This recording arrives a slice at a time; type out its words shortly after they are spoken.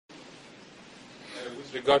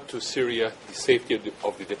With regard to Syria, the safety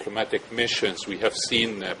of the diplomatic missions, we have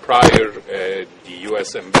seen prior the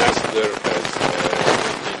U.S. ambassador has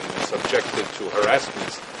been subjected to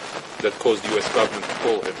harassments that caused the U.S. government to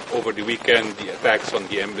pull him. Over the weekend, the attacks on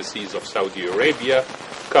the embassies of Saudi Arabia,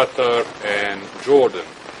 Qatar, and Jordan.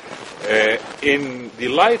 In the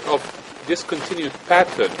light of this continued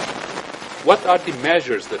pattern, what are the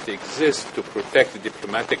measures that exist to protect the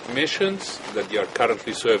diplomatic missions that they are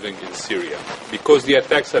currently serving in Syria? Because the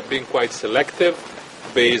attacks have been quite selective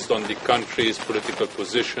based on the country's political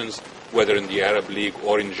positions, whether in the Arab League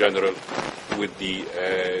or in general with the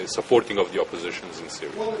supporting of the oppositions in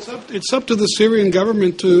Syria. Well, it's up to the Syrian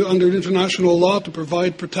government to, under international law, to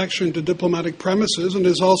provide protection to diplomatic premises, and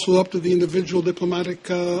it's also up to the individual diplomatic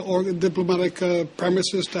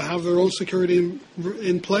premises to have their own security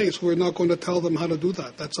in place. We're not going to tell them how to do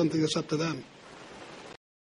that. That's something that's up to them.